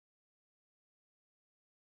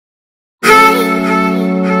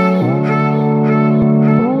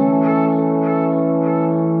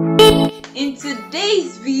In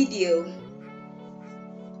today's video,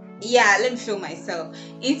 let me show myself.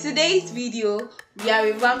 In today's video, we are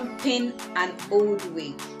revamping an old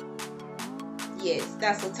wig. Yes,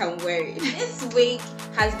 that's what I'm wearing. This wig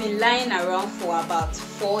has been lying around for about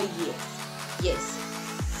 4 years. Yes,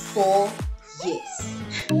 4 years.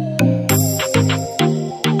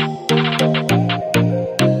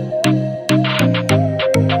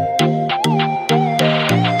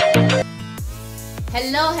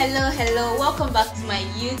 Hello, welcome back to my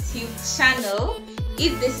YouTube channel.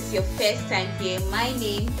 If this is your first time here, my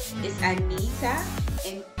name is Anita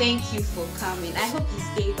and thank you for coming. I hope you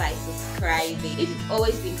stay by subscribing. If you've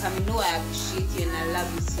always been coming, know I appreciate you and I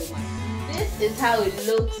love you so much. This is how it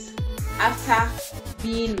looks after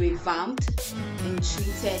being revamped and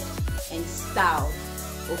treated and styled.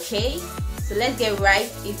 Okay, so let's get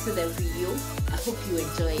right into the video. I hope you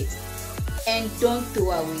enjoy it and don't throw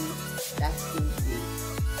away that old wig.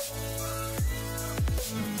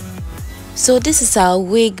 So this is our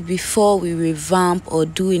wig before we revamp or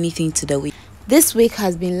do anything to the wig. This wig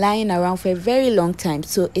has been lying around for a very long time,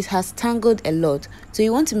 so it has tangled a lot. So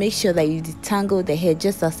you want to make sure that you detangle the hair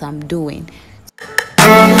just as I'm doing.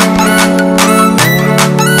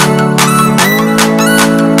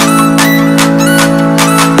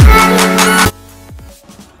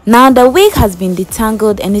 Now the wig has been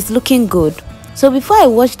detangled and it's looking good. So before I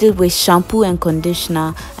washed it with shampoo and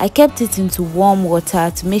conditioner, I kept it into warm water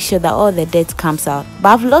to make sure that all the dirt comes out.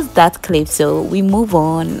 But I've lost that clip, so we move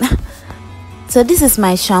on. So this is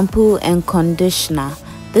my shampoo and conditioner.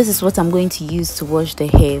 This is what I'm going to use to wash the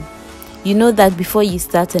hair. You know that before you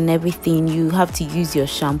start and everything, you have to use your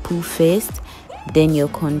shampoo first, then your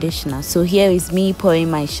conditioner. So here is me pouring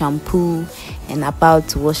my shampoo and about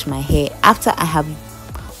to wash my hair after I have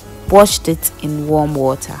washed it in warm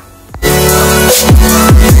water.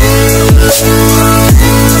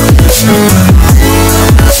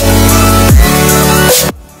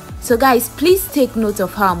 So guys, please take note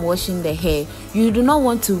of how I'm washing the hair. You do not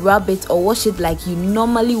want to rub it or wash it like you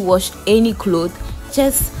normally wash any cloth.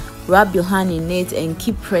 Just rub your hand in it and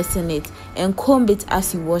keep pressing it and comb it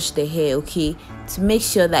as you wash the hair, okay, to make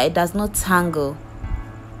sure that it does not tangle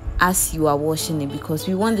as you are washing it, because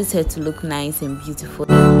we want this hair to look nice and beautiful.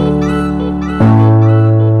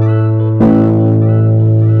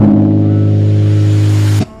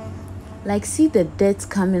 Like, see the dirt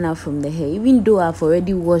coming out from the hair, even though I've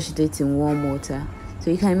already washed it in warm water. So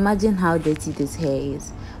you can imagine how dirty this hair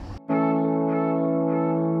is.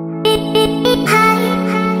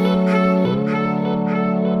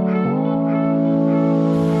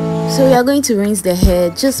 So we are going to rinse the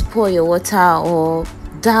hair. Just pour your water or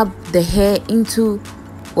dab the hair into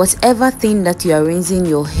whatever thing that you are rinsing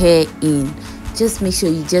your hair in. Just make sure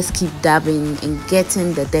you just keep dabbing and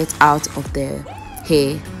getting the dirt out of the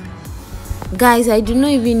hair. Guys, I do not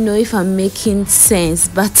even know if I'm making sense,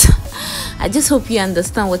 but I just hope you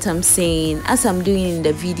understand what I'm saying. As I'm doing in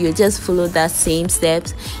the video, just follow that same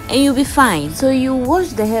steps and you'll be fine. So you wash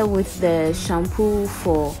the hair with the shampoo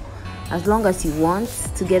for as long as you want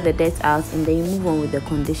to get the dirt out, and then you move on with the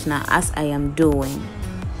conditioner as I am doing.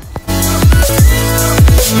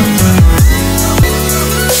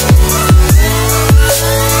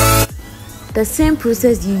 The same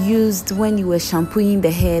process you used when you were shampooing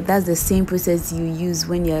the hair, that's the same process you use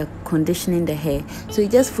when you're conditioning the hair. So you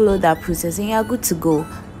just follow that process and you're good to go.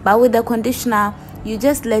 But with the conditioner, you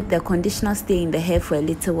just let the conditioner stay in the hair for a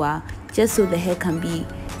little while, just so the hair can be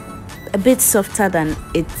a bit softer than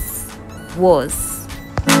it was.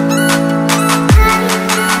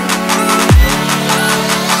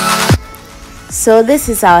 So this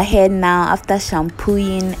is our hair now after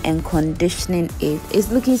shampooing and conditioning it. It's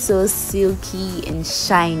looking so silky and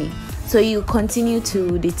shiny. So you continue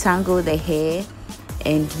to detangle the hair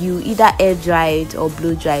and you either air dry it or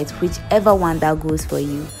blow dry it, whichever one that goes for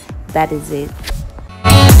you. That is it.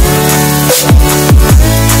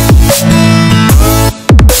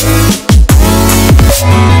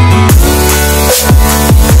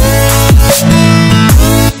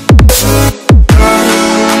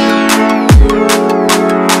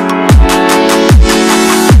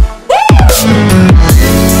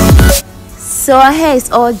 So our hair is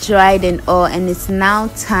all dried and all, and it's now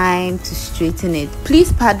time to straighten it.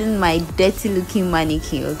 Please pardon my dirty looking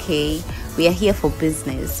mannequin, okay? We are here for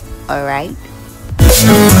business, alright?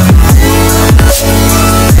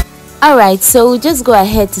 Alright, so we'll just go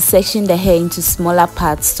ahead to section the hair into smaller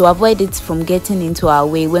parts to avoid it from getting into our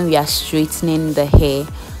way when we are straightening the hair.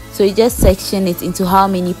 So you just section it into how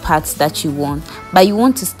many parts that you want, but you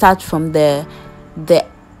want to start from the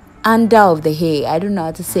under of the hair. I don't know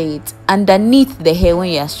how to say it. Underneath the hair when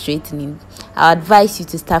you are straightening. I advise you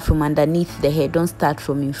to start from underneath the hair. Don't start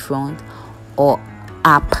from in front or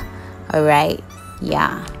up. All right,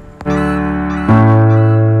 yeah.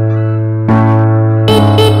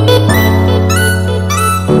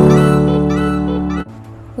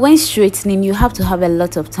 When straightening, you have to have a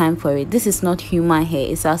lot of time for it. This is not human hair,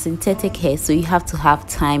 it's our synthetic hair, so you have to have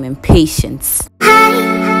time and patience.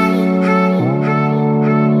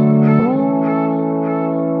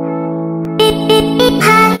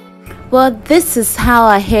 Well, this is how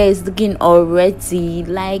our hair is looking already.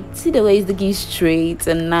 Like, see the way it's looking straight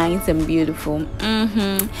and nice and beautiful.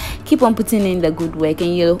 Keep on putting in the good work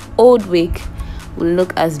and your old wig will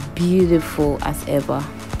look as beautiful as ever.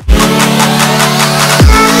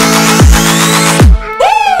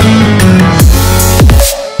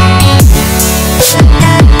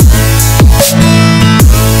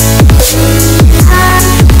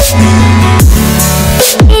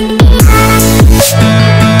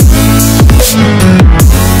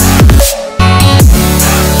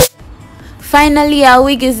 Finally, our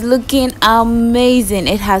wig is looking amazing.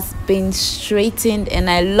 It has been straightened and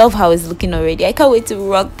I love how it's looking already. I can't wait to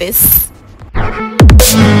rock this.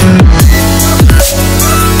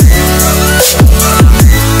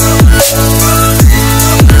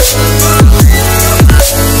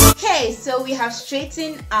 Okay, so we have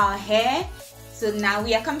straightened our hair. So now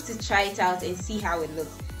we are coming to try it out and see how it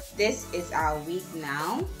looks. This is our wig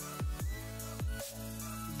now.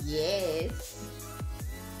 Yes.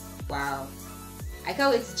 Wow. I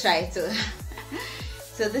can't wait to try it too.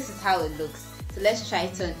 So this is how it looks. So let's try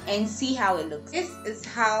it on and see how it looks. This is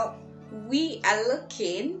how we are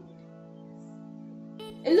looking.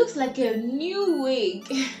 It looks like a new wig.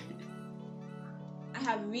 I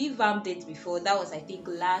have revamped it before. That was, I think,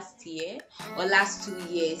 last year or last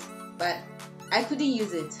 2 years, but I couldn't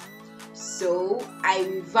use it. So I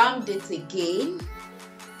revamped it again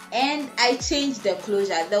and I changed the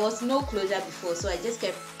closure. There was no closure before, so I just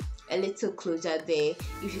kept a little closure there,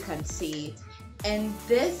 if you can see it. And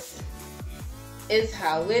this is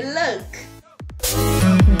how it look.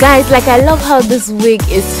 Guys, like, I love how this wig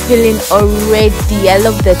is feeling already. I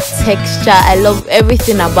love the texture. I love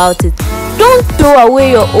everything about it. Don't throw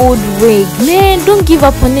away your old wig, man. Don't give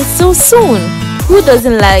up on it so soon. Who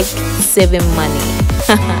doesn't like saving money?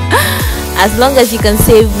 As long as you can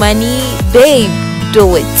save money, babe,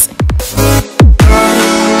 do it.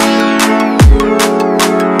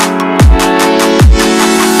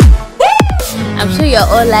 I'm sure you're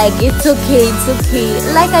all like, it's okay, it's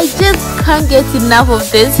okay. Like, I just can't get enough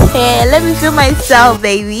of this hair. Let me feel myself,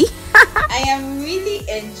 baby. I am really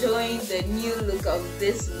enjoying the new look of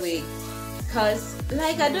this wig because,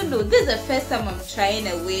 like, I don't know, this is the first time I'm trying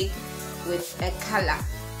a wig with a color,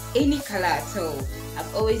 any color at all.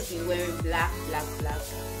 I've always been wearing black.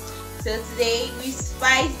 So today we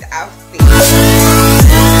spiced up things.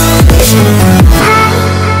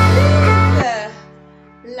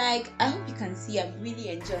 Like, I hope you can see I'm really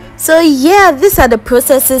enjoying it. So yeah, these are the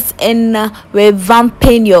processes in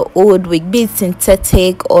revamping your old wig, be it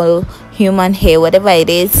synthetic or human hair, whatever it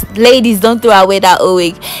is. Ladies, don't throw away that old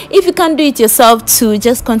wig. If you can't do it yourself too,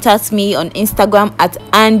 just contact me on Instagram at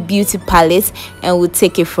 @AnnBeautyPalace and we'll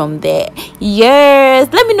take it from there. Yes,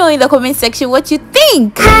 let me know in the comment section what you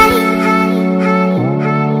think.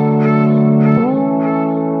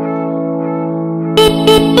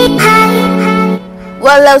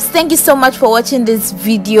 Well, loves, thank you so much for watching this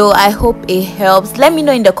video. I hope it helps. Let me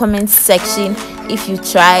know in the comments section if you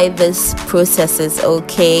try these processes,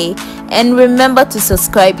 okay? And remember to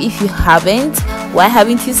subscribe if you haven't. Why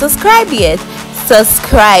haven't you subscribed yet?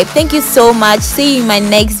 Subscribe. Thank you so much. See you in my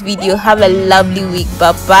next video. Have a lovely week.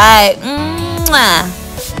 Bye bye.